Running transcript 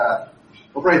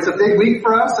Well, great. It's a big week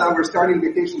for us. We're starting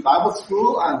Vacation Bible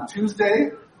School on Tuesday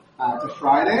to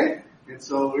Friday. And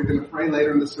so we're going to pray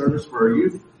later in the service for our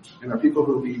youth and our people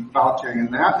who will be volunteering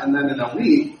in that. And then in a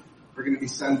week, we're going to be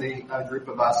sending a group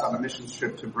of us on a missions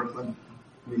trip to Brooklyn,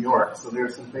 New York. So there are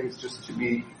some things just to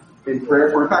be in prayer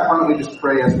for. In fact, why don't we just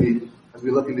pray as we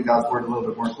look into God's Word a little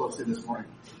bit more closely this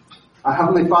morning.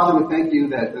 Heavenly Father, we thank you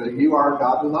that you are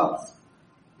God who loves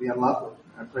the unlovely.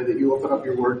 I pray that you open up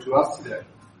your Word to us today.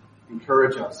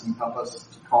 Encourage us and help us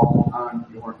to call on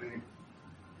your name.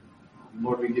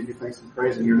 Lord, we give you thanks and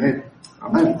praise in your name.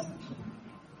 Amen.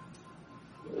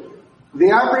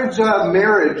 The average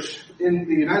marriage in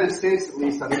the United States, at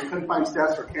least, I couldn't find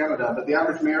stats for Canada, but the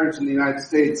average marriage in the United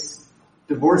States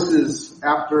the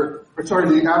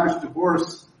average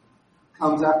divorce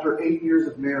comes after 8 years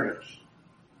of marriage.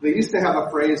 They used to have a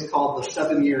phrase called the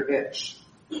 7-year itch,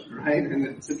 right? And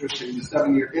it's interesting, the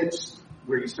 7-year itch,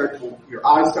 where your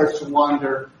eye starts to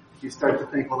wander, you start to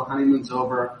think, well, the honeymoon's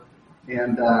over,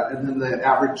 and then the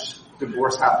average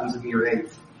divorce happens in year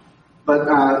 8.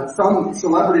 But some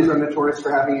celebrities are notorious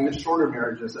for having even shorter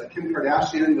marriages. Kim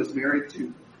Kardashian was married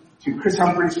to Chris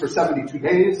Humphries for 72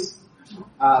 days.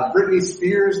 Brittany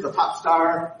Spears, the pop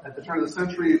star at the turn of the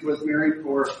century, was married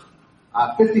for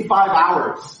 55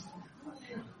 hours.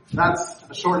 That's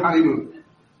a short honeymoon.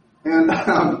 And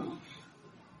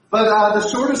But the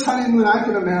shortest honeymoon I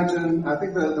can imagine, I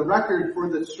think the record for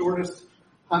the shortest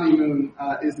honeymoon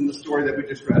is in the story that we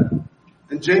just read.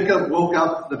 And Jacob woke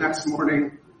up the next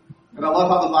morning, and I love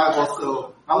how the Bible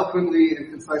so eloquently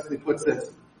and concisely puts it.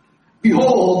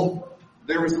 Behold,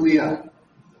 there was Leah.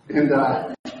 And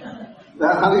that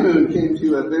honeymoon came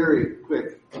to a very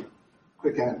quick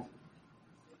end.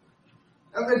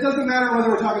 And it doesn't matter whether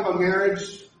we're talking about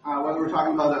marriage, whether we're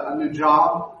talking about a new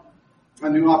job, a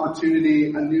new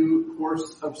opportunity, a new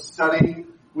course of study.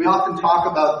 We often talk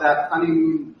about that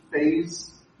honeymoon phase,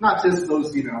 not just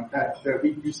those, that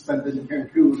week you spend in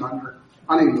Cancun on your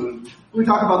honeymoon. We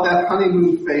talk about that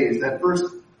honeymoon phase, that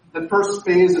first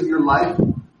phase of your life,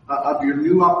 of your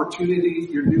new opportunity,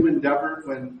 your new endeavor,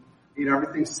 when,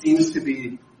 everything seems to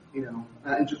be, in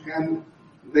Japan,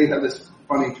 they have this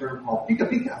funny term called pika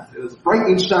pika. It was bright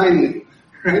and shiny,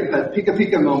 right? That pika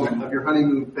pika moment of your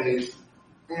honeymoon phase.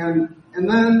 And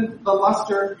then the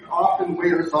luster often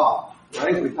wears off,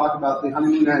 right? We talk about the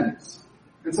honeymoon ends.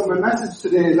 And so my message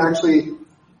today is actually,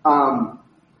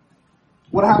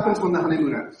 what happens when the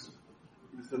honeymoon ends?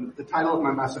 It's the title of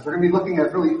my message. We're going to be looking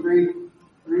at really three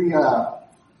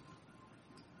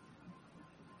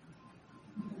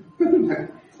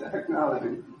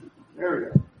technology. There we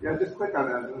go. Yeah, just click on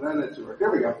that and then it should work.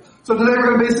 There we go. So today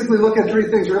we're going to basically look at three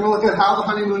things. We're going to look at how the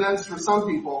honeymoon ends for some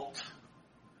people.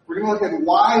 We're going to look at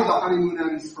why the honeymoon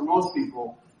ends for most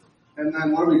people. And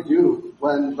then what do we do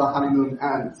when the honeymoon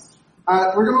ends?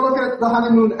 We're going to look at the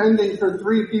honeymoon ending for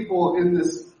three people in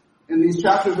these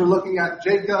chapters. We're looking at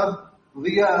Jacob,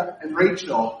 Leah, and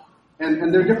Rachel.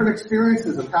 And their different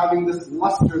experiences of having this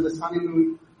luster, this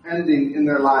honeymoon ending in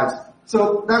their lives.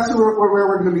 So that's where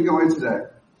we're going to be going today.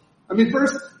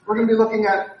 First, we're going to be looking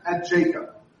at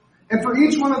Jacob. And for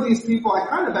each one of these people, I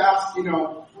kind of ask,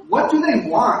 what do they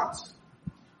want?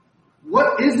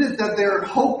 What is it that they're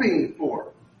hoping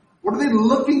for? What are they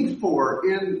looking for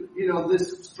in,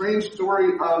 this strange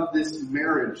story of this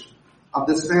marriage, of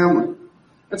this family?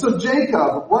 And so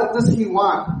Jacob, what does he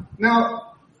want?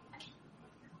 Now,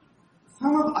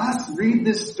 some of us read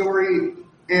this story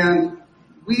and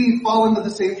we fall into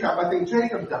the same trap I think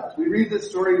Jacob does. We read this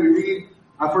story, we read,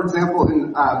 for example,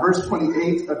 in verse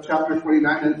 28 of chapter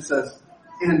 29, and it says,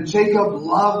 and Jacob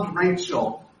loved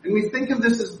Rachel. And we think of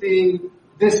this as being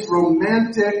this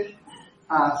romantic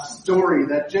story,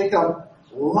 that Jacob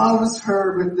loves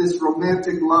her with this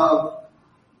romantic love.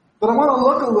 But I want to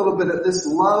look a little bit at this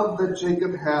love that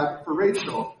Jacob had for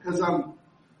Rachel. Because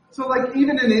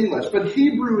even in English, but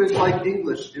Hebrew is like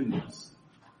English in this.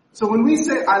 So when we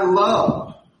say I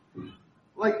love,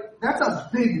 that's a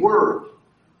big word.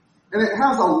 And it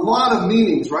has a lot of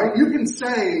meanings, right? You can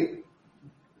say,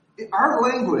 in our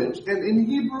language, and in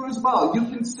Hebrew as well, you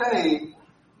can say,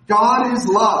 God is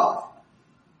love,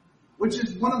 which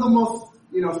is one of the most,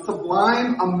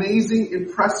 sublime, amazing,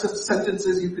 impressive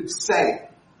sentences you could say.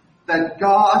 That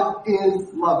God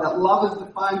is love. That love is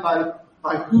defined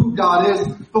by who God is.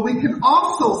 But we can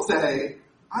also say,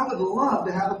 I would love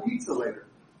to have a pizza later.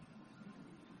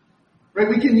 Right?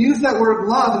 We can use that word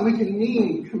love and we can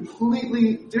mean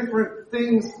completely different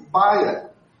things by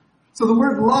it. So the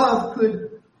word love could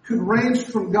range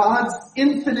from God's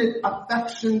infinite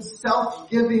affection,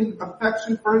 self-giving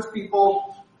affection for his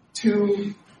people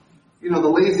to, the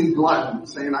lazy glutton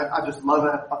saying, I just love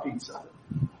a pizza.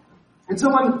 And so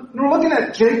when we're looking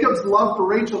at Jacob's love for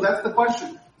Rachel, that's the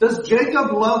question. Does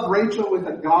Jacob love Rachel with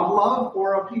a God love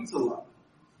or a pizza love?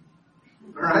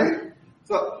 Alright?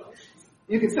 So,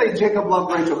 you can say Jacob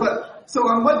loved Rachel, but, so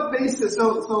on what basis,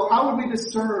 so how would we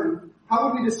discern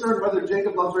whether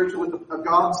Jacob loves Rachel with a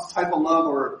God's type of love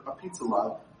or a pizza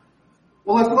love?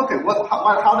 Well, let's look at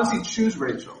how does he choose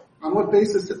Rachel? On what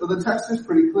basis? The text is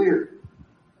pretty clear,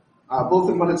 both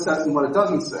in what it says and what it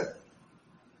doesn't say.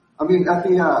 I mean, at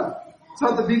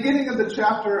the beginning of the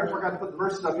chapter, I forgot to put the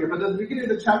verses up here, but at the beginning of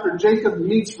the chapter, Jacob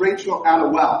meets Rachel at a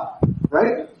well,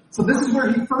 right? So this is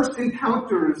where he first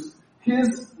encounters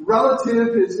his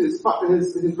relative, his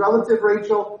relative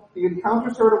Rachel. He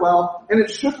encounters her at a well, and it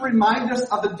should remind us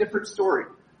of a different story.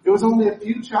 It was only a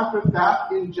few chapters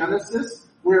back in Genesis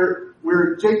where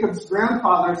Jacob's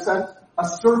grandfather sent a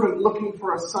servant looking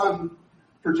for a son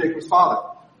for Jacob's father.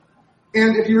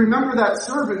 And if you remember that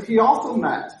servant, he also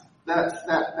met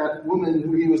that woman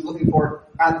who he was looking for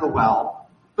at the well.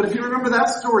 But if you remember that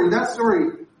story,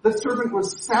 the servant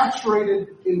was saturated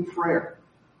in prayer.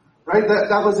 Right?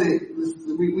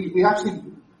 We actually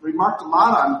remarked a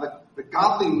lot on the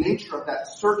godly nature of that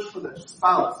search for the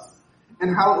spouse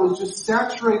and how it was just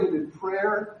saturated in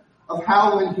prayer, of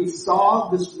how when he saw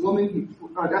this woman,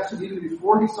 actually even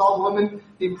before he saw the woman,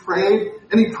 he prayed,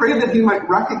 and he prayed that he might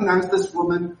recognize this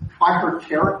woman by her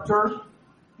character.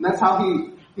 And that's how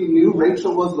he knew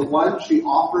Rachel was the one she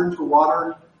offered to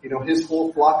water, his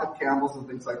whole flock of camels and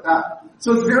things like that.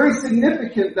 So it's very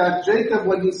significant that Jacob,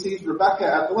 when he sees Rebekah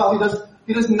at the well,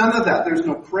 he does none of that. There's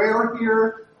no prayer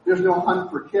here. There's no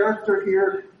hunt for character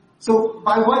here. So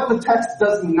by what the text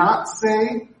does not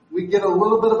say, we get a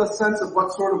little bit of a sense of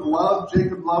what sort of love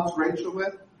Jacob loves Rachel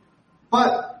with.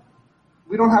 But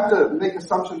we don't have to make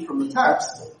assumptions from the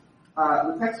text.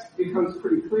 The text becomes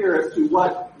pretty clear as to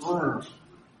what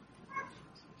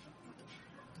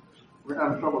we're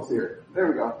having troubles here. There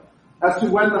we go. As to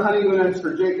when the honeymoon ends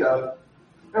for Jacob.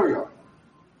 There we go.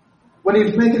 When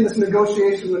he's making this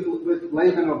negotiation with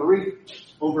Laban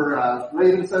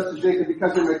Laban says to Jacob,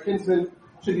 because you're my kinsman,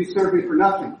 should you serve me for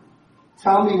nothing?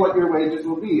 Tell me what your wages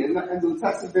will be. And the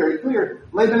text is very clear.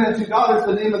 Laban had two daughters.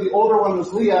 The name of the older one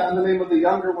was Leah, and the name of the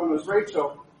younger one was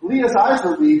Rachel. Leah's eyes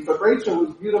were weak, but Rachel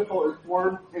was beautiful in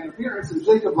form and appearance, and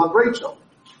Jacob loved Rachel.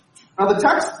 Now the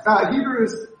text, Hebrew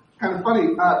is kind of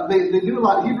funny. They do a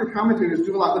lot, Hebrew commentators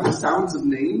do a lot with the sounds of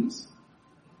names.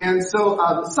 And so,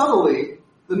 subtly,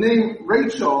 the name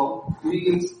Rachel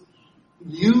means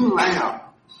ewe lamb.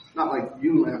 Not like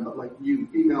ewe lamb, but like ewe,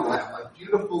 female lamb, like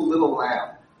beautiful little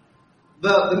lamb.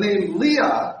 The name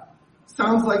Leah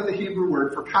sounds like the Hebrew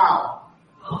word for cow.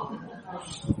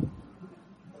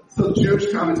 So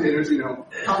Jewish commentators,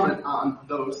 comment on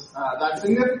that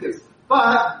significance.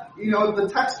 But, the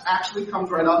text actually comes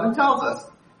right out and tells us.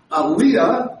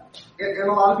 Leah, and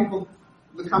a lot of people,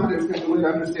 the commentators can't really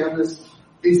understand this,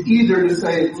 is either to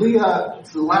say Leah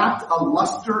lacked a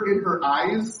luster in her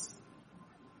eyes,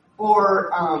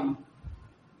 or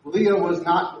Leah was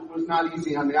not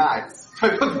easy on the eyes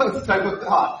type of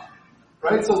thought,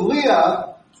 right? So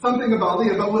Leah, something about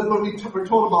Leah, but what we're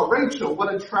told about Rachel,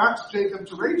 what attracts Jacob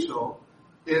to Rachel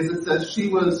is it says she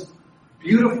was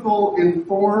beautiful in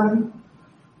form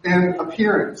and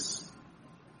appearance.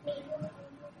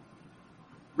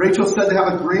 Rachel said to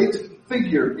have a great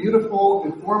figure, beautiful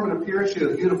in form and appearance. She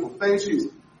had a beautiful face. She's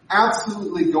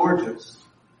absolutely gorgeous.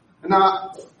 And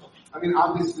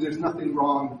obviously there's nothing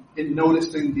wrong in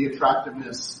noticing the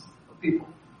attractiveness of people.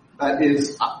 That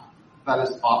is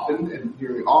often and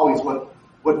nearly always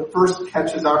what first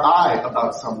catches our eye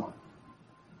about someone.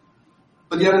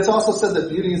 But yet it's also said that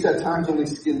beauty is at times only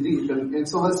skin deep. And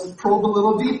so let's probe a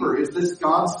little deeper. Is this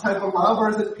God's type of love or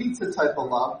is it pizza type of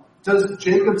love? Does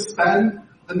Jacob spend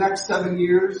the next 7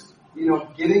 years,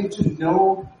 getting to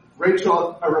know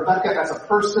Rebekah as a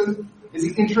person? Is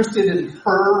he interested in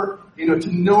her,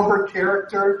 to know her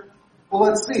character? Well,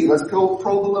 let's see. Let's go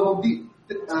probe a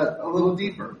little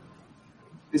deeper.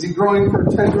 Is he growing for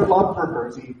tender love for her?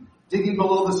 Is he digging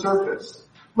below the surface?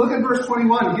 Look at verse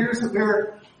 21. Here's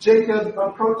where Jacob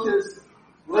approaches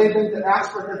Laban to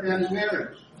ask for her hand in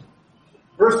marriage.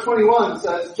 Verse 21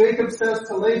 says, Jacob says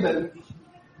to Laban,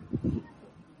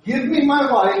 give me my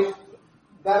wife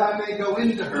that I may go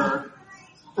into her,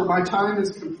 for my time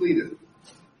is completed.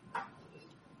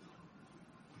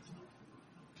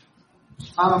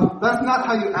 That's not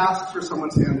how you ask for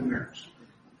someone's hand in marriage.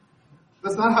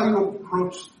 That's not how you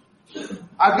approach.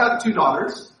 I've got 2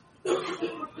 daughters.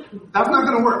 That's not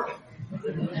going to work.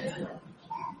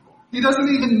 He doesn't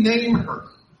even name her.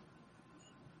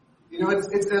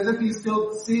 It's as if he's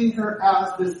still seeing her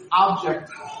as this object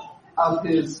of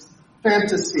his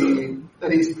fantasy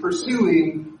that he's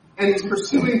pursuing, and he's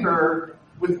pursuing her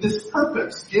with this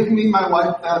purpose. Give me my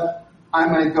wife that I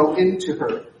may go into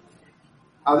her.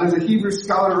 There's a Hebrew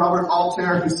scholar, Robert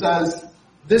Altair, who says,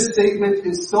 this statement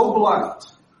is so blunt,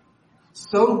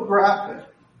 so graphic,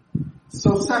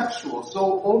 so sexual,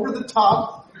 so over the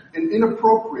top and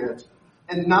inappropriate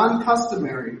and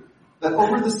non-customary that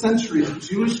over the centuries,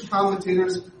 Jewish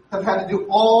commentators have had to do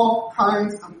all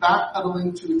kinds of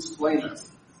backpedaling to explain it.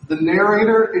 The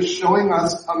narrator is showing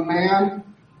us a man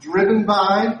driven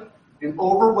by and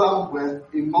overwhelmed with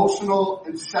emotional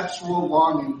and sexual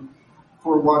longing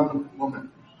for one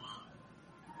woman.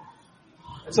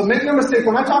 And so make no mistake,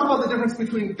 when I talk about the difference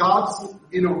between God's,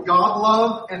 God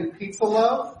love and pizza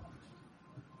love,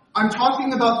 I'm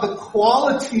talking about the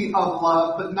quality of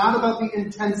love, but not about the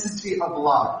intensity of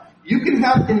love. You can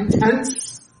have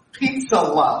intense pizza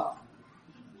love,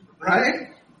 right?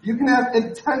 You can have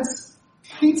intense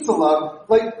pizza love.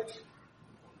 Like,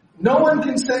 no one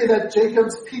can say that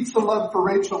Jacob's pizza love for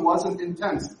Rachel wasn't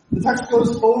intense. The text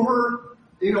goes over,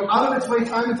 out of its way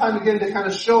time and time again to kind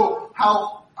of show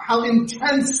how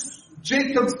intense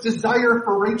Jacob's desire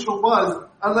for Rachel was.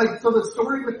 So the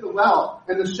story with the well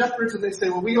and the shepherds, and they say,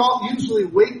 well, we all usually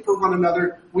wait for one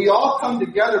another. We all come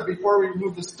together before we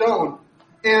remove the stone.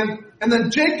 And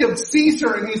then Jacob sees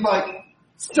her and he's like,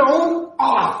 stone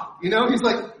off. He's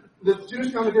like, the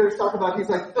Jewish commentators talk about, he's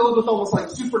like filled with almost like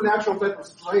supernatural type of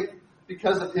strength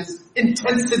because of his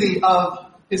intensity of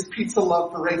his pizza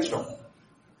love for Rachel.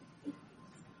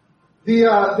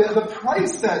 The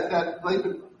price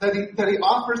that he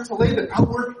offers to Laban,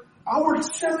 I worked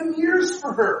 7 years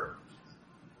for her,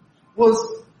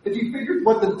 was, if you figured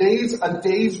what a day's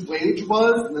wage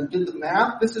was and then did the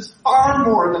math, this is far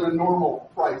more than a normal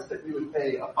price that you would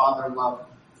pay a father-in-law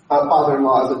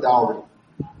as a dowry.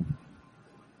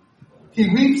 He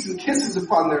weeps and kisses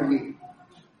upon their knee.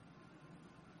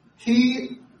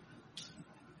 He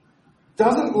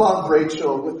doesn't love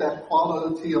Rachel with that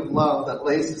quality of love that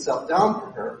lays itself down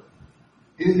for her.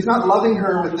 He's not loving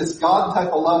her with this God type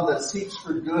of love that seeks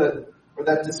for good or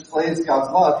that displays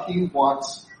God's love. He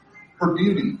wants her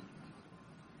beauty.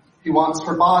 He wants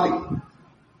her body.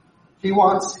 He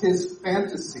wants his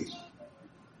fantasy.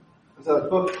 There's a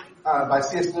book by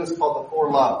C.S. Lewis called The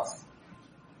Four Loves.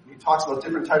 He talks about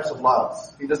different types of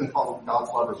loves. He doesn't call them God's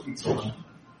love or pizza love.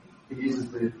 He uses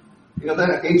the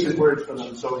ancient words for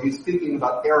them. So he's speaking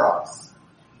about eros.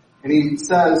 And he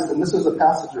says, and this is a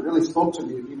passage that really spoke to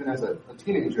me even as a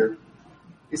teenager.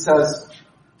 He says,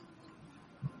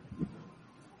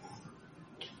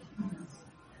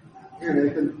 here,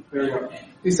 Nathan, there you go.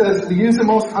 He says, we use the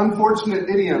most unfortunate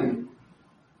idiom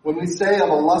when we say of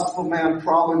a lustful man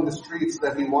prowling the streets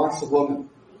that he wants a woman.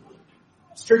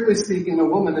 Strictly speaking, a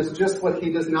woman is just what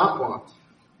he does not want.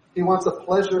 He wants a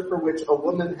pleasure for which a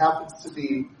woman happens to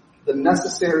be the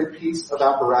necessary piece of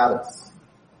apparatus.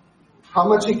 How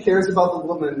much he cares about the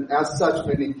woman as such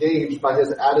may be gauged by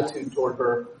his attitude toward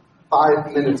her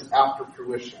 5 minutes after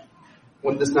fruition.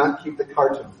 One does not keep the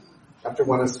carton after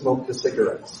one has smoked the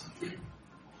cigarettes.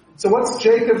 So what's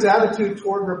Jacob's attitude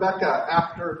toward Rebekah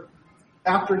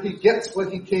after he gets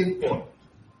what he came for?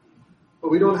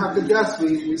 But we don't have to guess,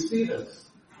 we see this.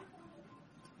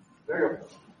 There you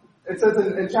go. It says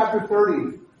in chapter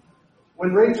 30,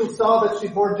 when Rachel saw that she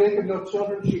bore Jacob no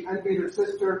children, she envied her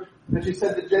sister, and she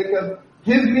said to Jacob,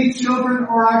 give me children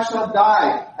or I shall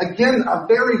die. Again, a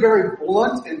very, very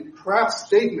blunt and crass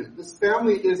statement. This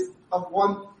family is of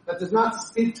one that does not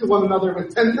speak to one another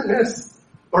with tenderness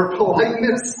or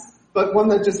politeness, but one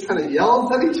that just kind of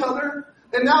yells at each other.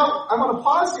 And now I'm going to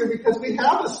pause here because we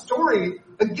have a story.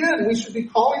 Again, we should be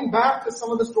calling back to some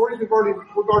of the stories we've already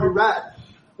read.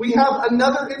 We have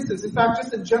another instance, in fact,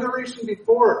 just a generation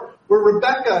before, where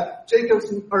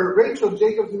Rachel,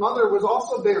 Jacob's mother, was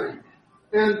also barren.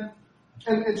 And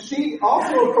she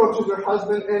also approaches her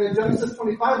husband, and in Genesis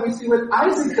 25 we see what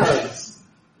Isaac does.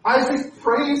 Isaac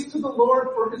prays to the Lord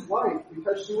for his wife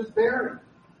because she was barren.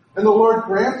 And the Lord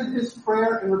granted his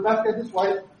prayer, and Rebekah, his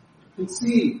wife,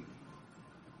 conceived.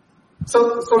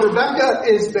 So Rebekah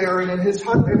is barren, and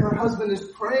her husband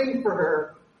is praying for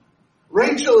her.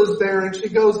 Rachel is barren. She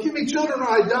goes, give me children or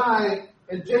I die.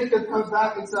 And Jacob comes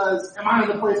back and says, am I in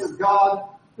the place of God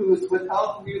who has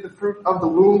withheld from you the fruit of the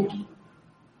womb?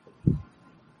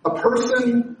 A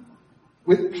person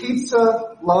with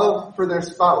pizza love for their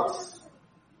spouse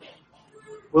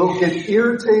will get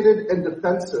irritated and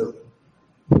defensive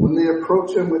when they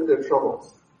approach him with their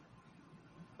troubles.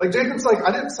 Like Jacob's like,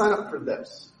 I didn't sign up for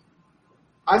this.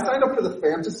 I signed up for the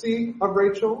fantasy of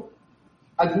Rachel.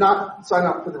 I did not sign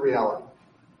up for the reality.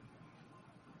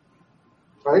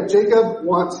 Right? Jacob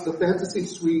wants the fantasy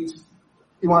suite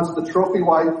He wants the trophy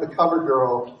wife, the cover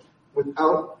girl,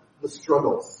 without the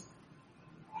struggles.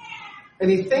 And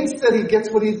he thinks that he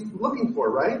gets what he's looking for,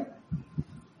 right?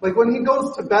 Like when he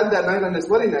goes to bed that night on his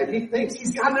wedding night, he thinks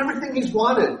he's gotten everything he's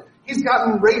wanted. He's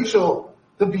gotten Rachel,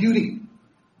 the beauty.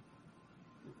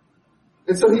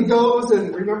 And so he goes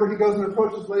and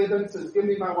approaches Laban and says, give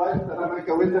me my wife that I might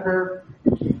go into her.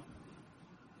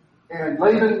 And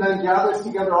Laban then gathers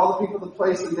together all the people of the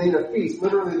place and made a feast.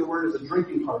 Literally the word is a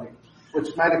drinking party,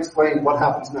 which might explain what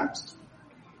happens next.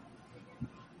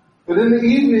 But in the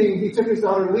evening, he took his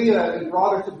daughter Leah and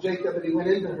brought her to Jacob, and he went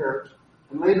into her.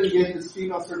 And Laban gave his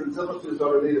female servant Zilpah to his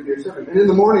daughter Leah to be her servant. And in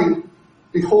the morning,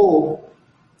 behold,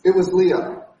 it was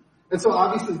Leah. And so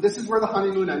obviously this is where the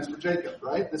honeymoon ends for Jacob,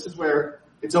 right? This is where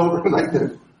it's over like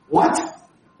this. What?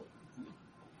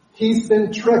 He's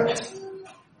been tricked.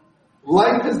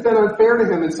 Life has been unfair to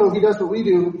him, and so he does what we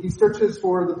do. He searches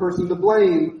for the person to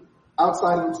blame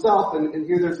outside of himself, and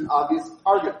here there's an obvious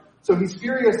target. So he's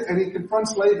furious, and he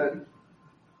confronts Laban.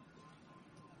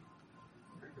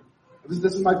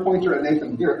 This is my pointer at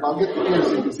Nathan. Here, I'll get the here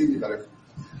so you can see me better.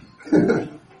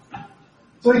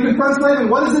 So he confronts Laban.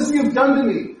 What is this you have done to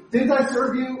me? Didn't I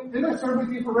serve with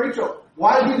you for Rachel?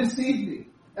 Why have you deceived me?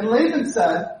 And Laban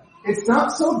said, it's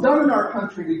not so done in our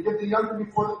country to give the younger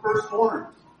before the firstborn.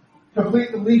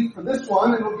 Complete the week for this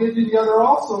one, and we'll give you the other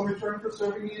also in return for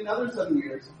serving me another 7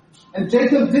 years. And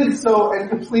Jacob did so and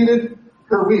completed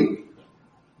her week.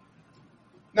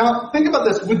 Now, think about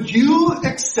this. Would you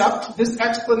accept this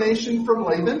explanation from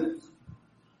Laban?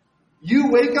 You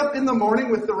wake up in the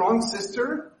morning with the wrong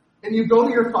sister, and you go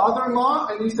to your father-in-law,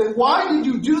 and you say, why did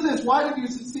you do this? Why did you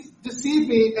deceive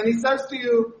me? And he says to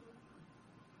you,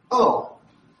 oh,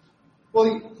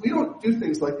 well, we don't do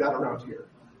things like that around here.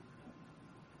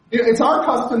 It's our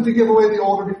custom to give away the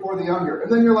older before the younger. And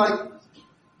then you're like,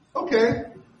 okay.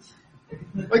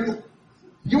 Like,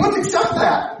 you wouldn't accept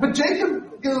that. But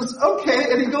Jacob goes,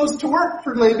 okay, and he goes to work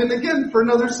for Laban again for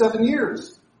another 7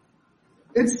 years.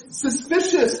 It's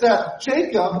suspicious that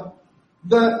Jacob,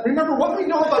 remember what we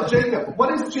know about Jacob.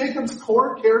 What is Jacob's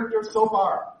core character so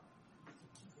far?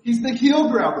 He's the heel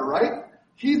grabber, right?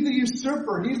 He's the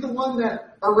usurper. He's the one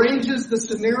that arranges the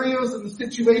scenarios and the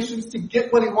situations to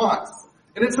get what he wants.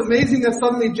 And it's amazing that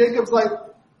suddenly Jacob's like,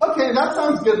 okay, that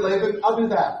sounds good, Laban. I'll do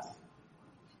that.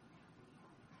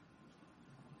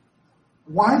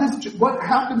 What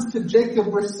happens to Jacob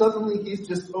where suddenly he's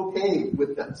just okay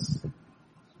with this?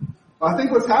 Well, I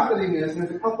think what's happening is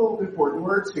there's a couple of important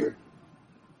words here.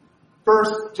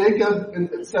 First, Jacob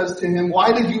says to him,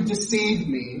 why did you deceive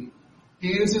me? He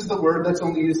uses the word that's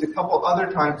only used a couple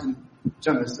other times in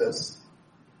Genesis.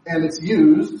 And it's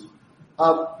used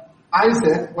of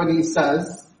Isaac when he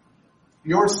says,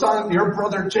 your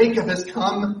brother Jacob has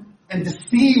come and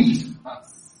deceived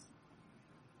us.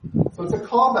 So it's a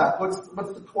callback.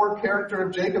 What's the core character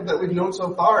of Jacob that we've known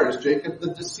so far? Is Jacob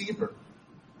the deceiver?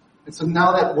 And so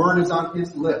now that word is on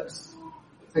his lips,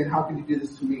 saying, how can you do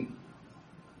this to me?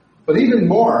 But even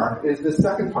more is this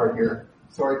second part here.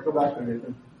 Sorry, go back there,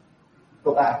 Nathan.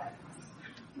 Go back.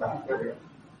 There we go.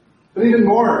 But even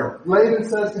more, Laban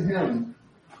says to him,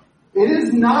 it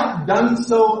is not done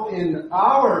so in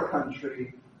our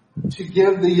country to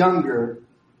give the younger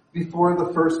before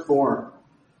the firstborn.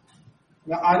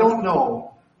 Now, I don't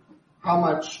know how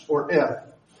much or if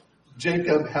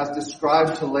Jacob has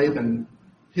described to Laban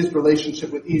his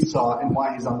relationship with Esau and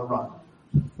why he's on the run.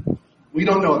 We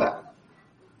don't know that.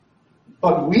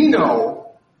 But we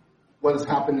know what has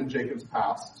happened in Jacob's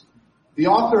past. The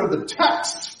author of the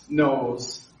text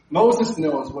knows, Moses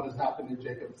knows what has happened in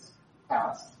Jacob's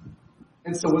past.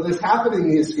 And so what is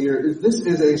happening is this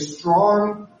is a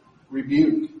strong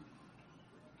rebuke.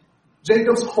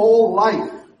 Jacob's whole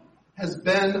life has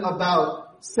been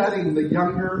about setting the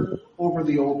younger over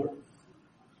the older.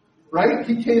 Right?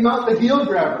 He came out the heel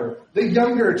grabber, the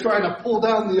younger trying to pull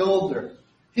down the older.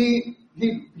 He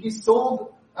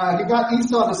got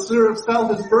Esau to sell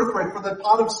his birthright for the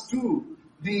pot of stew.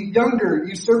 The younger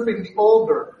usurping the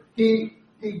older. He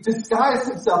disguised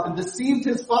himself and deceived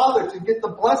his father to get the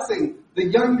blessing, the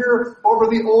younger over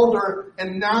the older,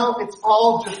 and now it's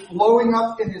all just blowing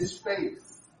up in his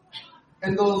face.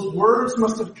 And those words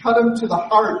must have cut him to the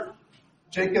heart.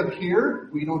 Jacob, here,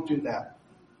 we don't do that.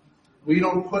 We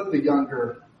don't put the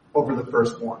younger over the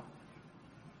firstborn.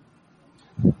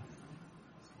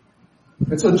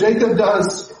 And so Jacob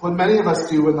does what many of us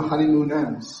do when the honeymoon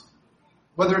ends.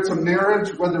 Whether it's a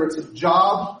marriage, whether it's a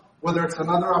job, whether it's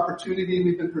another opportunity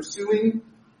we've been pursuing,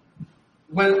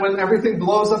 when everything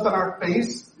blows up in our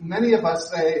face, many of us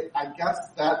say, I guess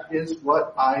that is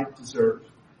what I deserve.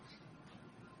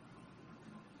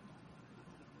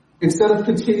 Instead of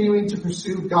continuing to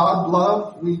pursue God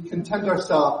love, we content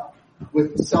ourselves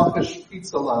with selfish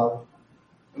pizza love.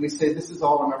 And we say, this is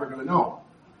all I'm ever going to know.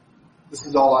 This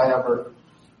is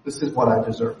what I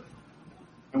deserve.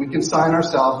 And we consign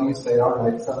ourselves and we say, all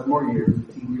right, 7 more years,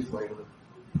 15 years later,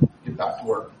 get back to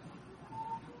work.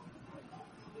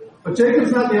 But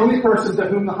Jacob's not the only person to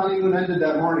whom the honeymoon ended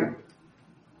that morning.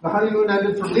 The honeymoon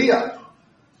ended for Leah.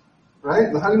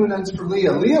 Right? The honeymoon ends for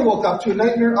Leah. Leah woke up to a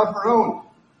nightmare of her own.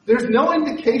 There's no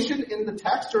indication in the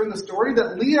text or in the story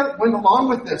that Leah went along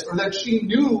with this or that she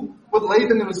knew what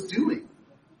Laban was doing.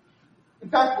 In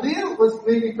fact, Leah was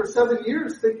maybe for 7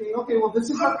 years thinking, okay, well,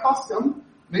 this is our custom.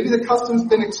 Maybe the custom's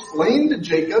been explained to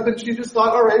Jacob, and she just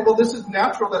thought, all right, well, this is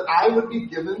natural that I would be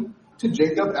given to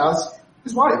Jacob as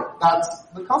his wife. That's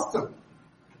the custom.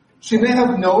 She may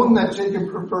have known that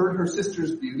Jacob preferred her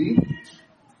sister's beauty,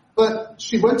 but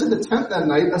she went to the tent that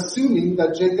night assuming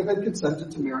that Jacob had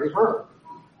consented to marry her.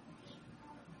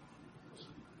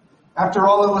 After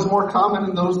all, it was more common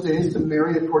in those days to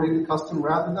marry according to custom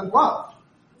rather than love.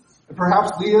 And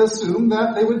perhaps Leah assumed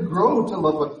that they would grow to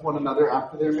love one another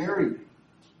after they're married.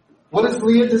 What is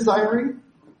Leah desiring?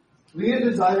 Leah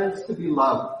desires to be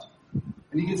loved.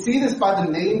 And you can see this by the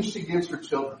names she gives her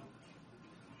children.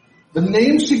 The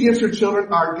names she gives her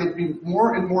children are getting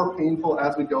more and more painful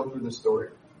as we go through the story.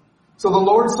 So the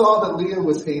Lord saw that Leah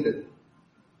was hated.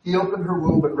 He opened her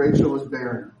womb, but Rachel was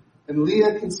barren. And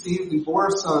Leah conceived and bore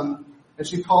a son, and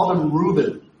she called him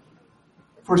Reuben.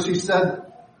 For she said,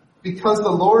 because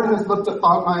the Lord has looked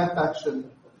upon my affection,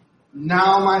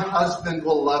 now my husband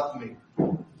will love me.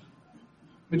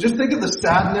 But just think of the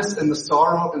sadness and the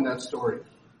sorrow in that story.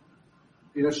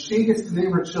 You know, she gets to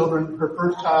name her children. Her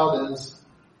first child is,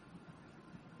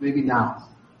 maybe now.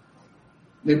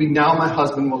 Maybe now my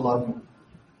husband will love me.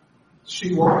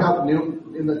 She woke up,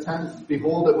 knew in the tent,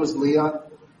 behold, it was Leah.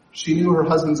 She knew her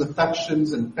husband's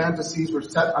affections and fantasies were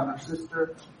set on her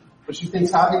sister. But she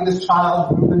thinks having this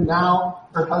child, Reuben, now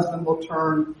her husband will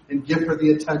turn and give her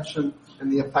the attention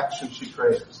and the affection she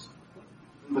craves.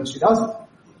 But she doesn't.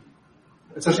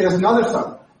 And so she has another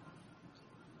son.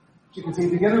 She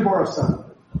conceived again and bore a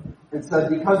son. And said,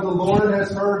 because the Lord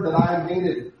has heard that I am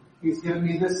hated, he's given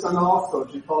me this son also.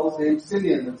 She called his name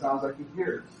Simeon. That sounds like he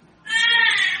hears.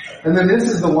 And then this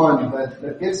is the one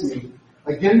that gets me.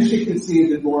 Again she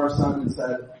conceived and bore a son and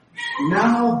said,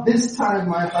 now this time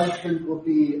my husband will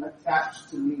be attached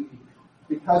to me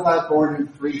because I've borne him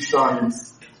 3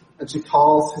 sons. And she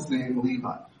calls his name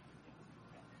Levi.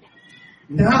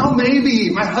 Now maybe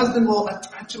my husband will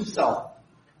attach himself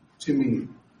to me.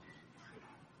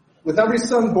 With every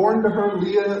son born to her,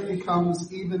 Leah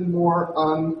becomes even more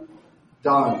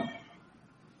undone.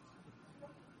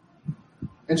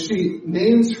 And she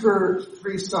names her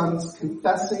 3 sons,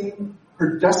 confessing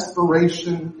her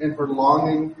desperation and her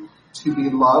longing to be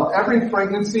loved. Every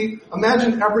pregnancy,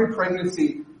 imagine every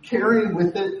pregnancy carrying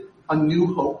with it a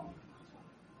new hope.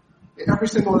 Every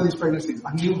single one of these pregnancies,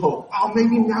 a new hope. Oh,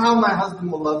 maybe now my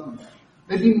husband will love me.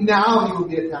 Maybe now he will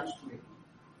be attached to me.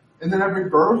 And then every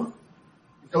birth,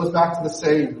 it goes back to the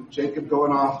same, Jacob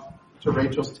going off to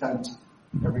Rachel's tent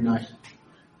every night.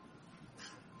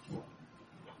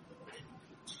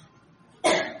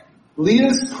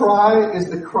 Leah's cry is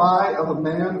the cry of a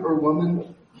man or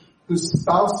woman whose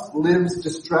spouse lives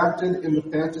distracted in the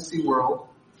fantasy world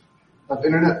of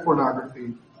internet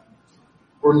pornography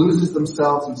or loses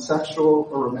themselves in sexual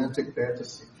or romantic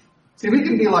fantasy. See, we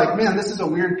can be like, man, this is a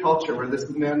weird culture where this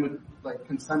man would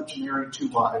consent to marry 2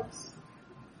 wives.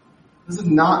 This is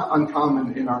not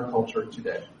uncommon in our culture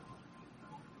today.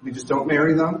 We just don't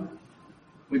marry them.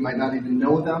 We might not even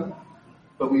know them,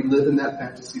 but we live in that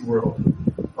fantasy world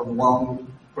of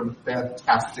longing for the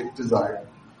fantastic desire.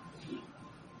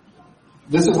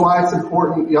 This is why it's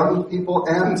important, young people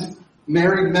and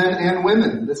married men and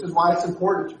women. This is why it's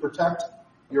important to protect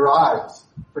your eyes,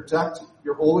 protect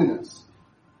your holiness,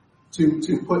 to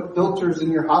put filters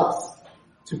in your house,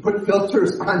 to put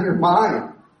filters on your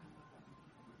mind.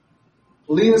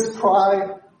 Leah's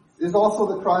cry is also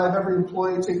the cry of every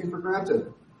employee taken for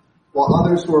granted, while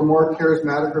others who are more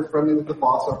charismatic or friendly with the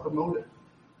boss are promoted.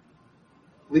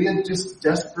 Leah just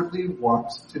desperately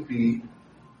wants to gain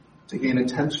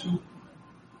attention,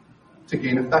 to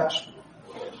gain affection.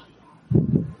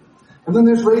 And then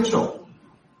there's Rachel.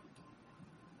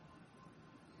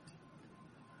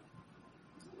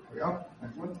 There we go.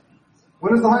 Next one.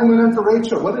 When is the honeymoon end for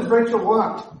Rachel? What does Rachel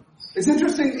want? It's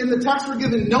interesting, in the text we're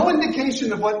given no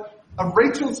indication of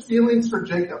Rachel's feelings for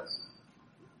Jacob.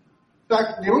 In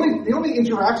fact, the only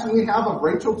interaction we have of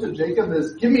Rachel to Jacob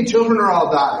is, give me children or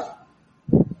I'll die.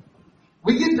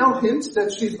 We get no hint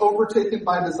that she's overtaken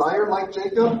by desire like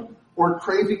Jacob, or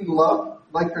craving love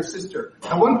like her sister.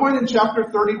 At one point in chapter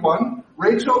 31,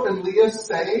 Rachel and Leah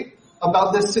say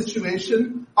about this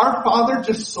situation, our father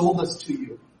just sold us to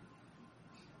you.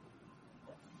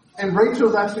 And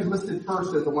Rachel's actually listed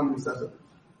first as the one who says it.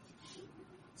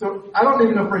 So I don't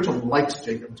even know if Rachel likes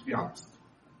Jacob, to be honest.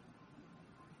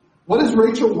 What does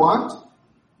Rachel want?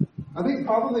 I think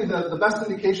probably the best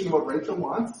indication of what Rachel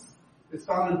wants is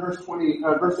found in verse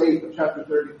 8 of chapter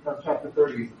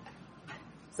 30. It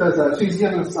says she's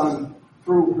given a son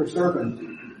through her servant.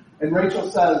 And Rachel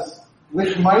says,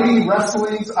 with mighty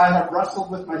wrestlings I have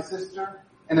wrestled with my sister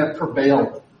and have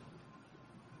prevailed.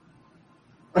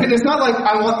 Right? It's not like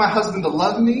I want my husband to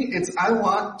love me, it's I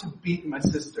want to beat my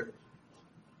sister.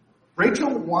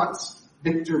 Rachel wants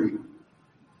victory.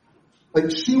 Like,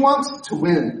 she wants to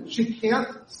win. She can't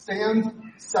stand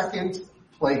second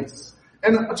place.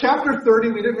 And chapter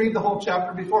 30, we didn't read the whole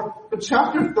chapter before, but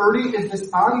chapter 30 is this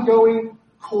ongoing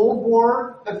Cold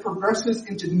War that progresses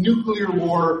into nuclear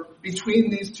war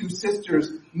between these two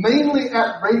sisters, mainly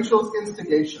at Rachel's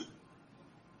instigation.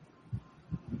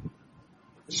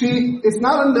 It's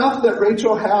not enough that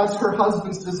Rachel has her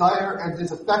husband's desire and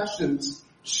his affections.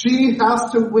 She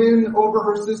has to win over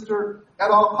her sister at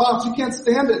all costs. She can't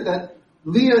stand it that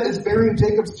Leah is bearing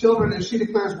Jacob's children and she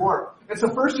declares war. And so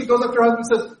first she goes up to her husband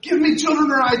and says, give me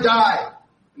children or I die.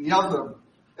 And yells at him.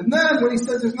 And then when he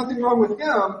says there's nothing wrong with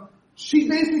him, she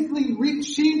basically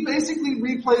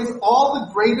replays all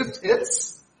the greatest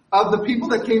hits of the people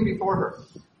that came before her.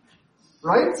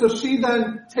 Right? So she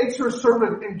then takes her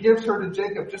servant and gives her to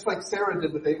Jacob, just like Sarah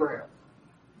did with Abraham.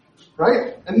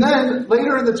 Right? And then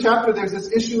later in the chapter there's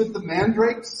this issue with the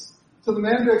mandrakes. So the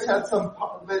mandrakes had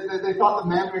they thought the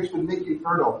mandrakes would make you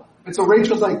fertile. And so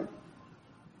Rachel's like,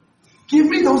 give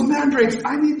me those mandrakes.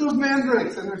 I need those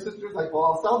mandrakes. And her sister's like, well,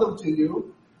 I'll sell them to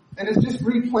you. And it's just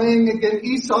replaying again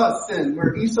Esau's sin,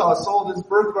 where Esau sold his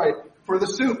birthright for the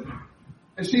soup.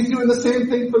 And she's doing the same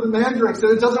thing for the mandrakes,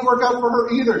 and it doesn't work out for her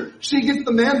either. She gets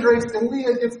the mandrakes, and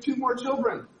Leah gets 2 more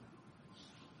children.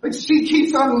 Like, she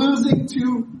keeps on losing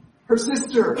to her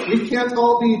sister. We can't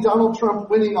all be Donald Trump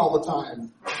winning all the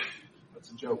time.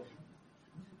 That's a joke.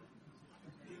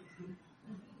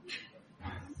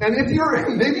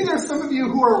 And maybe there's some of you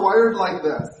who are wired like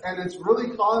this, and it's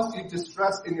really caused you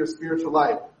distress in your spiritual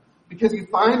life. Because you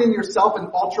find in yourself an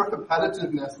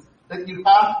ultra-competitiveness that you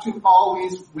have to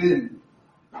always win.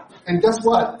 And guess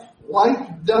what? Life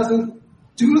doesn't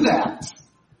do that.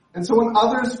 And so when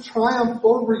others triumph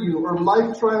over you, or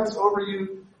life triumphs over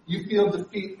you, you feel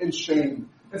defeat and shame.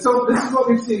 And so this is what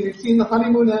we've seen. We've seen the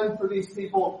honeymoon end for these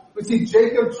people. We see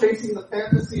Jacob chasing the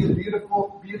fantasy of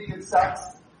beauty and sex,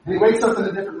 and he wakes up in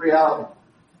a different reality.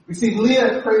 We see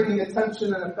Leah craving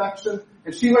attention and affection,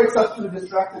 and she wakes up to a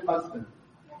distracted husband.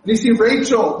 And you see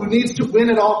Rachel, who needs to win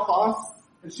at all costs,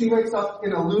 and she wakes up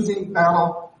in a losing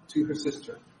battle to her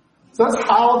sister. So that's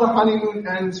how the honeymoon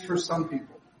ends for some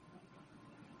people.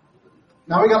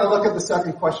 Now we got to look at the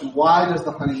second question. Why does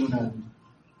the honeymoon end?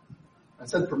 I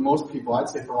said for most people. I'd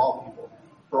say for all people.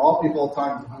 For all people at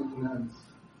times, the honeymoon ends.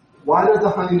 Why does the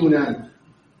honeymoon end?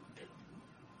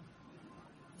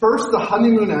 First, the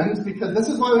honeymoon ends because this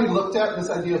is why we looked at this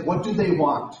idea of what do they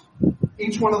want.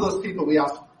 Each one of those people we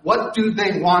asked, what do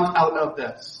they want out of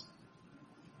this?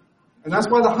 And that's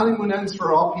why the honeymoon ends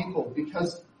for all people,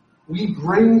 because we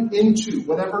bring into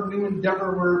whatever new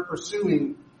endeavor we're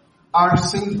pursuing our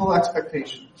sinful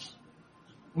expectations.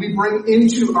 We bring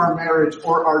into our marriage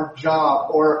or our job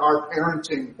or our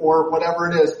parenting or whatever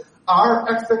it is, our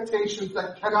expectations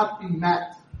that cannot be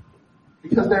met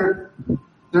because they're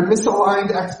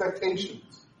misaligned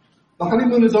expectations. The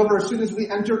honeymoon is over as soon as we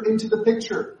enter into the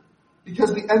picture,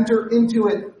 because we enter into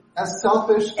it as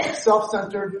selfish,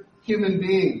 self-centered human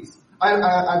beings.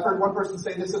 I've heard one person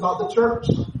say this about the church,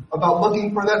 about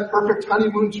looking for that perfect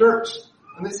honeymoon church.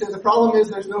 And they say the problem is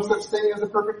there's no such thing as a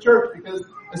perfect church, because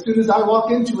as soon as I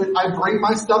walk into it, I bring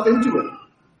my stuff into it.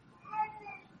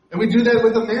 And we do that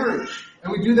with a marriage,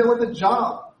 and we do that with a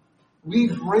job. We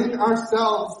bring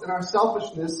ourselves and our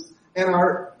selfishness and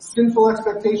our sinful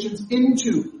expectations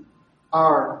into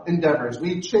our endeavors.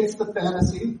 We chase the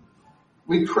fantasy.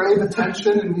 We crave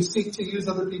attention, and we seek to use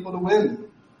other people to win.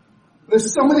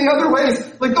 There's so many other ways.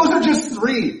 Like, those are just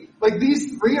 3. Like,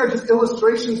 these 3 are just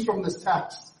illustrations from this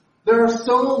text. There are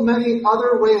so many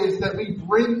other ways that we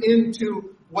bring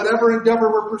into whatever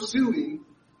endeavor we're pursuing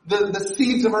the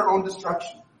seeds of our own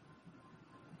destruction.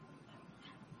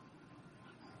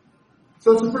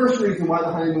 So it's the first reason why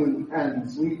the honeymoon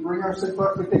ends. We bring our sinful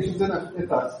expectations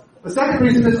with us. The second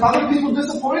reason is other people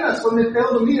disappoint us when they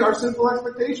fail to meet our sinful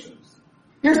expectations.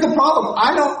 Here's the problem.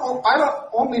 I don't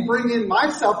only bring in my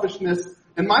selfishness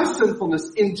and my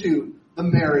sinfulness into the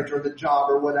marriage or the job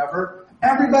or whatever.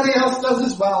 Everybody else does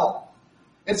as well.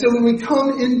 And so when we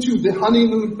come into the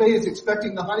honeymoon phase,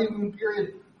 expecting the honeymoon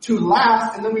period to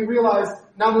last, and then we realize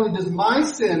not only does my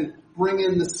sin bring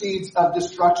in the seeds of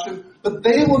destruction, but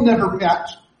they will never match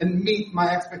and meet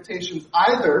my expectations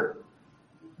either,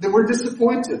 then we're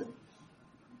disappointed.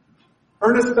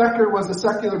 Ernest Becker was a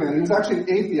secular man. He was actually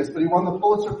an atheist, but he won the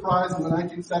Pulitzer Prize in the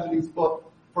 1970s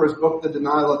for his book, The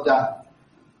Denial of Death.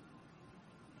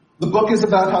 The book is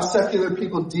about how secular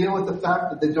people deal with the fact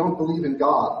that they don't believe in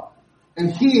God.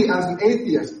 And he, as an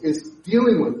atheist, is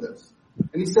dealing with this.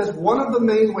 And he says one of the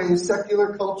main ways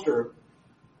secular culture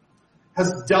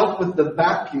has dealt with the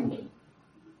vacuum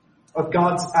of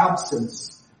God's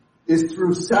absence is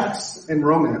through sex and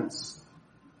romance.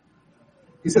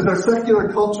 He says our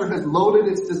secular culture has loaded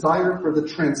its desire for the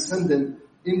transcendent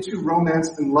into romance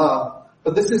and love.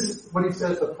 But this is what he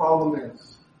says the problem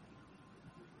is.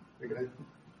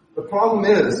 The problem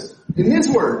is, in his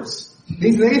words,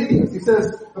 he's an atheist. He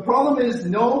says, the problem is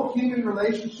no human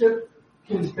relationship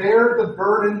can bear the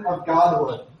burden of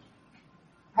Godhood.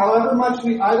 However much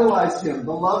we idolize him,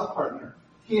 the love partner,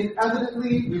 he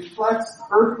inevitably reflects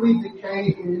earthly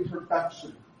decay and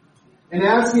imperfection. And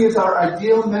as he is our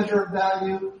ideal measure of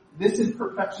value, this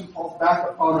imperfection falls back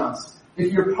upon us.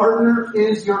 If your partner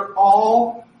is your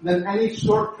all, then any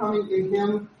shortcoming in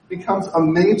him becomes a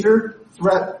major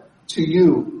threat to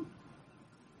you.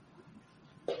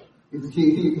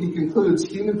 He concludes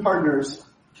human partners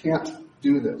can't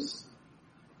do this.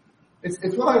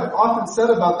 It's what I've often said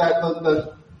about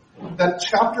that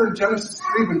chapter in Genesis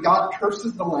 3 when God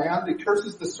curses the land, he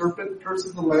curses the serpent,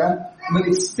 curses the land, and then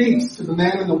he speaks to the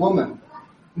man and the woman.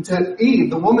 And to Eve,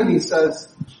 the woman, he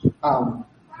says,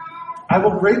 I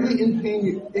will greatly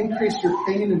increase your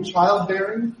pain in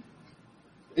childbearing,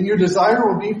 and your desire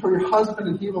will be for your husband,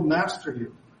 and he will master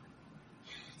you.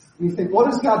 And you think,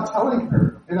 what is God telling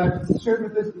her? And I've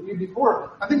shared with you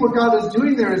before. I think what God is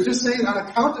doing there is just saying on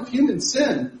account of human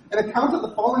sin, on account of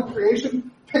the fallen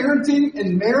creation, parenting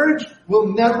and marriage will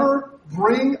never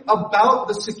bring about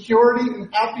the security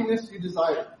and happiness you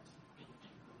desire.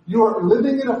 You are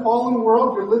living in a fallen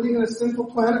world. You're living in a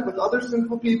sinful planet with other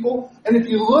sinful people. And if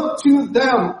you look to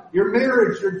them, your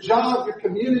marriage, your job, your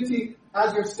community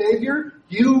as your savior,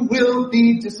 you will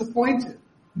be disappointed.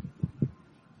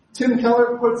 Tim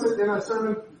Keller puts it in a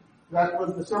sermon that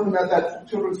was the sermon that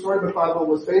Children's Storybook Bible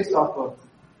was based off of.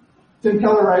 Tim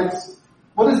Keller writes,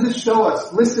 what does this show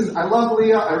us? Listen, I love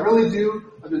Leah, I really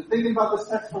do. I've been thinking about this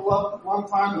text for a long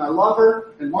time, and I love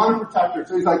her and want to protect her.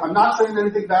 So he's like, I'm not saying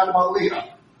anything bad about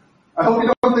Leah. I hope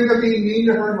you don't think I'm being mean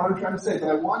to her and what I'm trying to say, but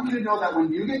I want you to know that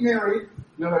when you get married,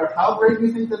 no matter how great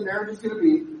you think that marriage is going to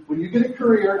be, when you get a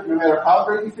career, no matter how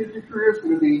great you think your career is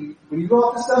going to be, when you go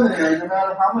off to seminary, no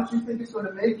matter how much you think it's going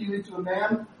to make you into a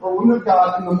man or woman of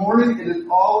God, in the morning it is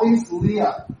always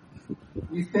Leah.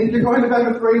 You think you're going to bed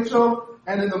with Rachel,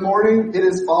 and in the morning it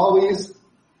is always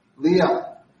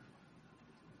Leah.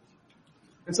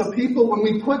 And so people, when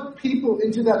we put people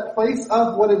into that place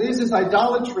of what it is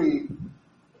idolatry,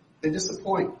 they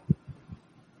disappoint.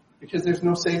 Because there's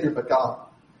no Savior but God.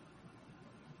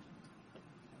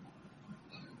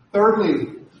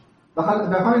 Thirdly, the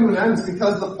honeymoon ends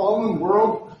because the fallen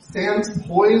world stands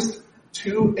poised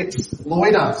to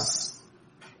exploit us.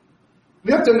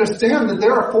 We have to understand that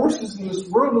there are forces in this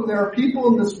world and there are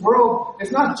people in this world.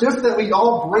 It's not just that we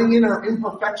all bring in our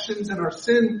imperfections and our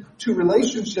sin to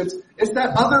relationships. It's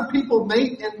that other people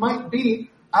may and might be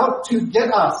out to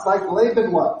get us, like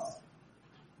Laban was.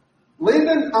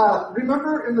 Laban,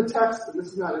 remember in the text, and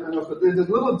this is not in my notes, but there's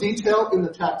a little detail in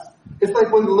the text. It's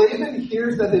like when Laban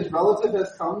hears that his relative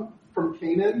has come from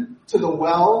Canaan to the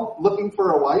well looking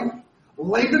for a wife,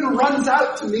 Laban runs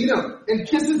out to meet him and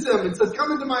kisses him and says,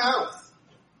 come into my house.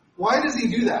 Why does he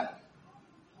do that?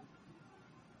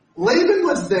 Laban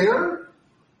was there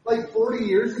like 40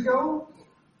 years ago.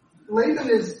 Laban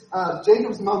is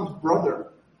Jacob's mom's brother.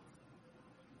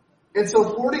 And so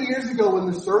 40 years ago when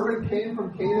the servant came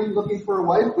from Canaan looking for a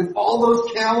wife with all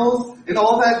those camels and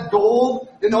all that gold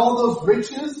and all those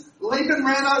riches, Laban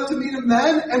ran out to meet him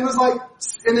then and was like,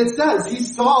 and it says he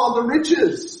saw the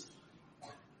riches.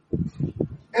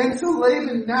 And so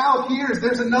Laban now hears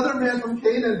there's another man from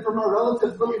Canaan from our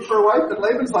relatives looking for a wife, and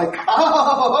Laban's like,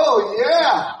 oh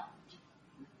yeah.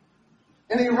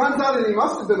 And he runs out and he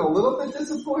must have been a little bit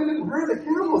disappointed. Where are the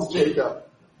camels, Jacob?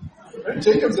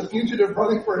 Jacob's a fugitive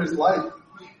running for his life.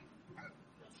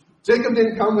 Jacob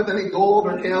didn't come with any gold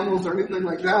or camels or anything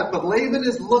like that, but Laban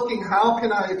is looking, how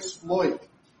can I exploit?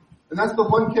 And that's the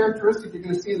one characteristic you're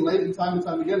going to see in Laban time and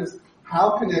time again is,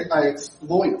 how can I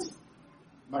exploit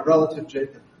my relative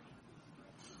Jacob?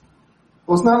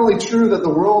 Well, it's not only true that the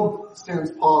world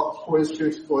stands poised to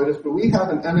exploit us, but we have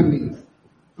an enemy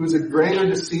who's a greater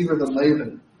deceiver than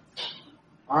Laban.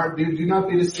 Do not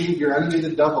be deceived. Your enemy, the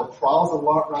devil, prowls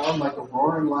around like a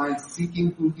roaring lion,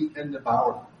 seeking who he can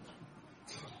devour.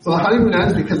 So the honeymoon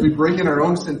ends because we bring in our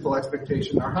own sinful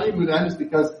expectation. Our honeymoon ends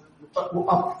because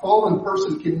a fallen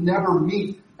person can never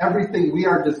meet everything we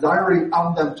are desiring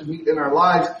of them to meet in our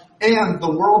lives, and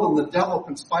the world and the devil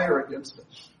conspire against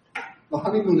us. The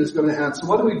honeymoon is going to end. So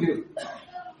what do we do?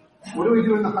 What do we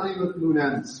do when the honeymoon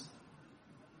ends?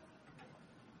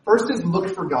 First is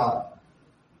look for God.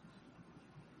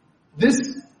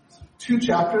 This 2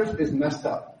 chapters is messed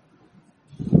up.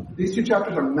 These 2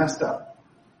 chapters are messed up.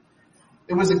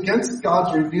 It was against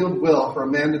God's revealed will for a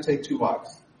man to take 2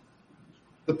 wives.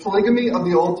 The polygamy of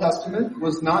the Old Testament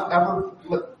was not ever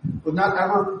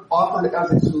offered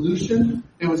as a solution.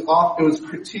 It was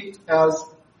critiqued as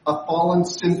a fallen,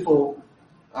 sinful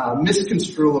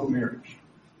misconstrual of marriage.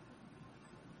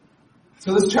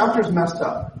 So this chapter is messed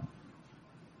up.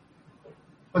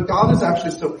 But God is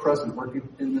actually still present working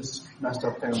in this messed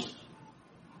up family.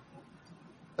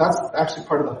 That's actually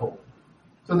part of the hope.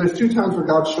 So there's 2 times where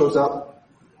God shows up.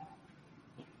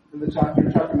 In the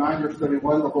chapter 9, verse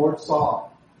 31, the Lord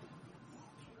saw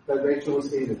that Rachel was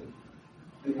hated,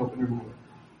 and he opened her womb.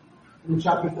 In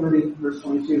chapter 30, verse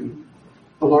 22,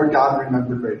 the Lord God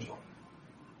remembered Rachel.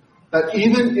 That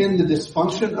even in the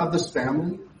dysfunction of this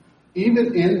family,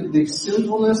 even in the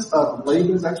sinfulness of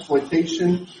Laban's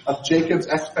exploitation, of Jacob's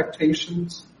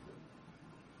expectations,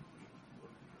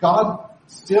 God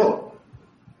still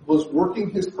was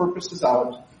working his purposes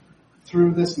out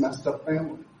through this messed up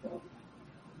family.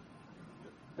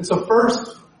 And so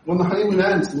first, when the honeymoon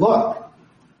ends, look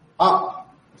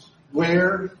up.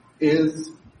 Where is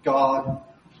God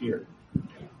here?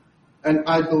 And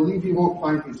I believe you won't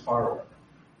find he's far away.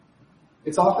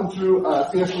 It's often through,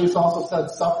 C.S. Lewis also said,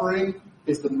 suffering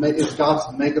is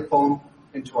God's megaphone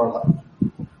into our life.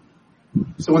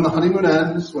 So when the honeymoon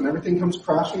ends, when everything comes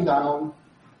crashing down,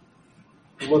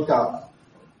 look up.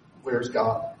 Where's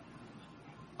God?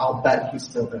 I'll bet he's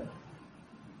still there.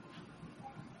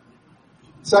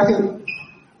 Second,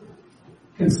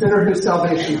 consider his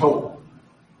salvation hope.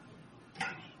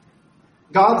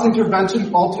 God's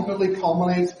intervention ultimately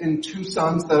culminates in 2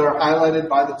 sons that are highlighted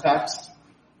by the text.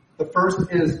 The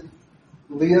first is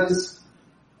Leah's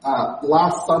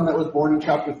last son that was born in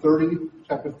chapter 30.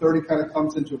 Chapter 30 kind of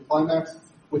comes into a climax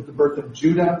with the birth of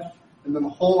Judah. And then the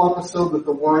whole episode with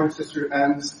the warring sister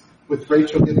ends with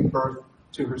Rachel giving birth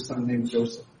to her son named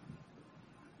Joseph.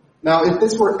 Now, if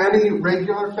this were any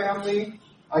regular family,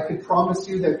 I could promise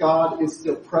you that God is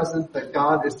still present, that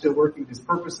God is still working his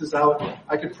purposes out.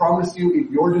 I could promise you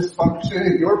in your dysfunction,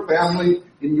 in your family,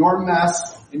 in your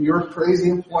mess, in your crazy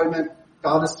employment,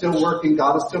 God is still working,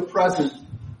 God is still present.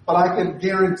 But I can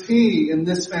guarantee in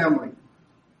this family,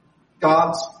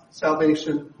 God's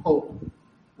salvation hope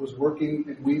was working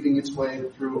and weaving its way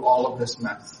through all of this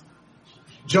mess.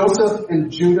 Joseph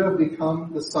and Judah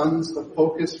become the sons of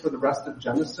focus for the rest of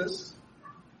Genesis.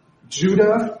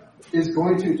 Judah is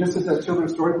going to, just as that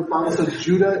children's story performance says,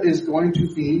 Judah is going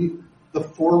to be the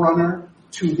forerunner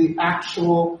to the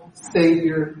actual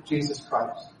Savior, Jesus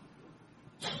Christ.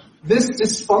 This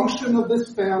dysfunction of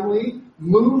this family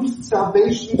moves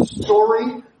salvation's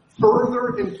story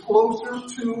further and closer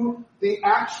to the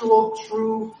actual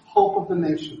true hope of the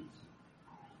nations.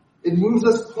 It moves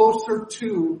us closer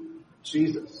to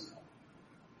Jesus.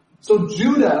 So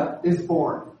Judah is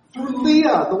born through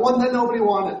Leah, the one that nobody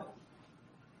wanted.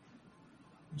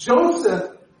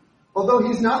 Joseph, although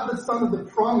he's not the son of the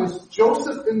promise,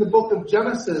 Joseph in the book of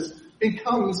Genesis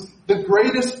becomes the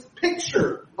greatest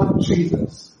picture of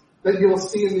Jesus that you'll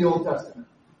see in the Old Testament.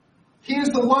 He is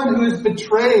the one who is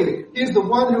betrayed. He is the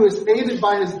one who is hated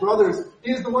by his brothers.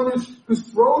 He is the one who's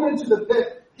thrown into the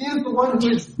pit. He is the one who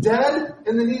is dead,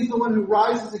 and then he's the one who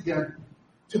rises again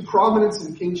to prominence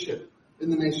and kingship in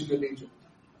the nation of Egypt.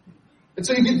 And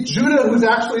so you get Judah, who's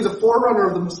actually the forerunner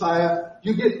of the Messiah.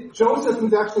 You get Joseph,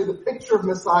 who's actually the picture of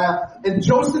Messiah. And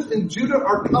Joseph and Judah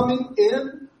are coming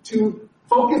in to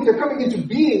focus. They're coming into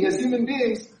being as human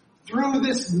beings through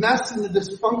this mess and the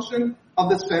dysfunction of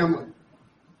this family.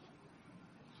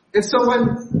 And so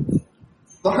when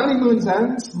the honeymoon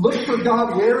ends, look for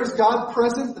God. Where is God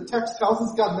present? The text tells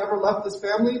us God never left this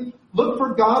family. Look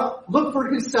for God. Look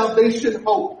for his salvation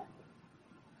hope.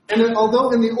 And then,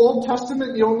 although in the Old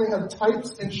Testament you only had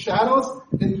types and shadows,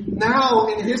 and now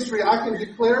in history I can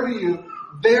declare to you,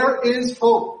 there is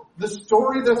hope. The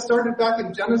story that started back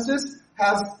in Genesis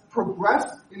has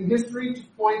progressed in history to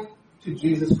point to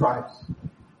Jesus Christ.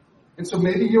 And so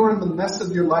maybe you're in the mess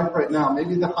of your life right now.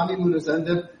 Maybe the honeymoon has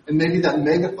ended, and maybe that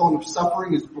megaphone of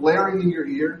suffering is blaring in your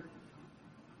ear.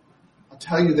 I'll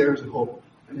tell you there is a hope,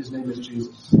 and his name is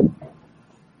Jesus.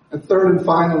 And third and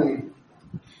finally,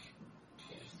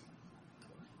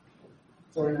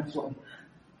 next one.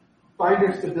 Find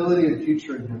your stability and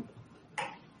future in him.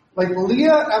 Like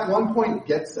Leah at one point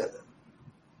gets it.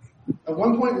 At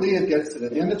one point Leah gets it.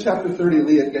 At the end of chapter 30,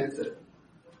 Leah gets it.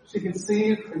 She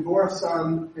conceived and bore a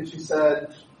son, and she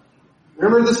said,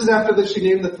 remember this is after that she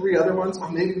named the three other ones,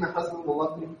 or maybe my husband will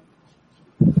love me.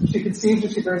 She conceives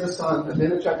and she bears a son, and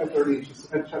then in chapter 30,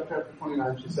 chapter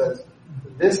 29, she says,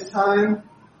 this time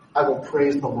I will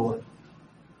praise the Lord.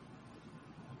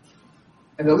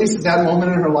 And at least at that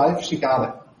moment in her life, she got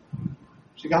it.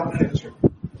 She got the picture.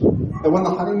 That when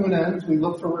the honeymoon ends, we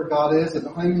look for where God is. At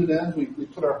the honeymoon ends, we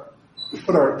put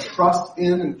our trust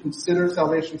in and consider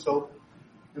salvation's hope.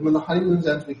 And when the honeymoon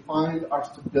ends, we find our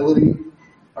stability,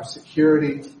 our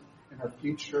security, and our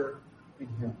future in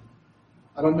him.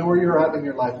 I don't know where you're at in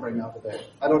your life right now today.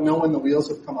 I don't know when the wheels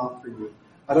have come off for you.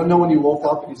 I don't know when you woke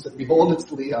up and you said, behold,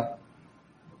 it's Leah.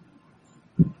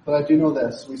 But I do know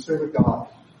this. We serve a God.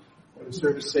 We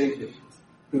serve a Savior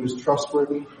who is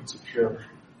trustworthy and secure.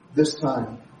 This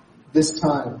time,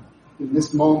 in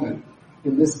this moment,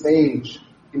 in this age,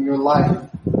 in your life,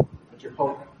 put your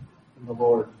hope in the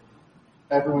Lord.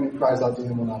 Everyone who cries out to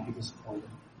him will not be disappointed.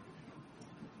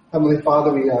 Heavenly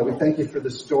Father, we thank you for the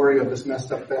story of this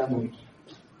messed up family.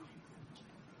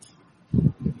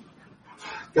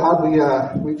 God,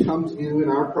 we come to you in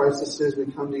our crises, we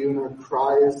come to you in our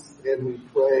cries, and we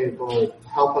pray, Lord,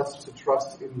 help us to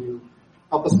trust in you.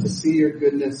 Help us to see your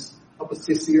goodness. Help us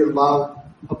to see your love.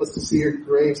 Help us to see your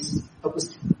grace. Help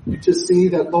us to see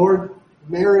that, Lord,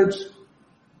 marriage,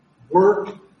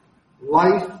 work,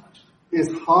 life is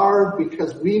hard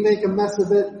because we make a mess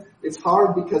of it. It's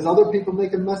hard because other people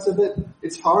make a mess of it.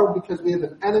 It's hard because we have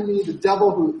an enemy, the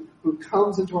devil, who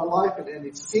comes into our life and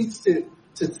he seeks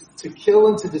to kill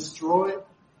and to destroy.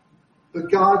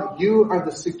 But God, you are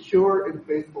the secure and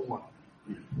faithful one.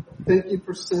 Thank you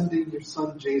for sending your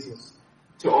son Jesus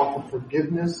to offer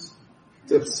forgiveness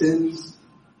of sins,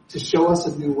 to show us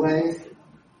a new way,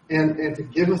 and to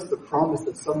give us the promise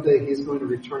that someday he's going to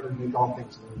return and make all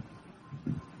things new.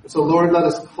 So Lord, let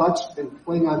us clutch and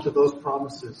cling onto those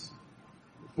promises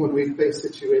when we face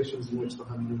situations in which the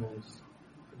honeymoon ends.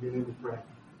 In your name we pray.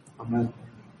 Amen.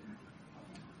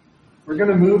 We're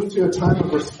going to move to a time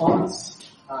of response.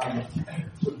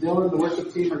 So Dylan, the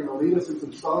worship team, are going to lead us in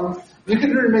some songs. You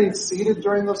can remain seated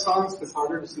during those songs because it's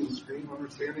harder to see the screen when we're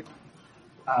standing.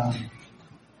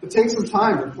 But take some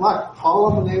time, reflect, call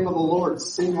on the name of the Lord,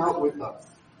 sing out with us.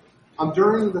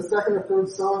 During the second or third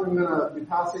song, I'm going to be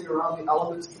passing around the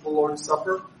elements of the Lord's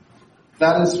Supper.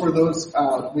 That is for those,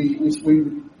 we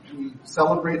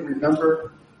celebrate and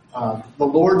remember the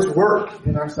Lord's work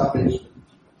in our salvation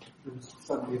through His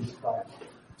Son Jesus Christ.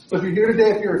 So if you're here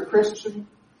today, if you're a Christian,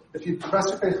 if you profess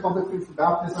your faith publicly for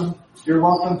baptism, you're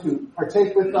welcome to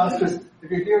partake with us. Just, if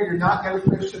you're here, you're not yet a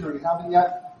Christian or you haven't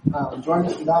yet joined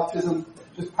us in baptism,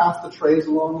 just pass the trays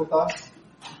along with us.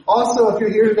 Also, if you're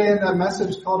here today and that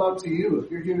message called out to you, if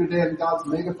you're here today and God's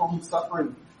megaphone of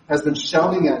suffering has been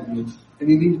shouting at you and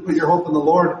you need to put your hope in the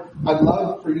Lord, I'd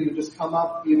love for you to just come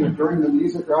up either during the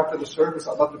music or after the service.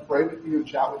 I'd love to pray with you and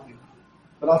chat with you.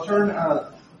 But I'll turn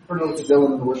over to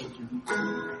Dylan and the worship team.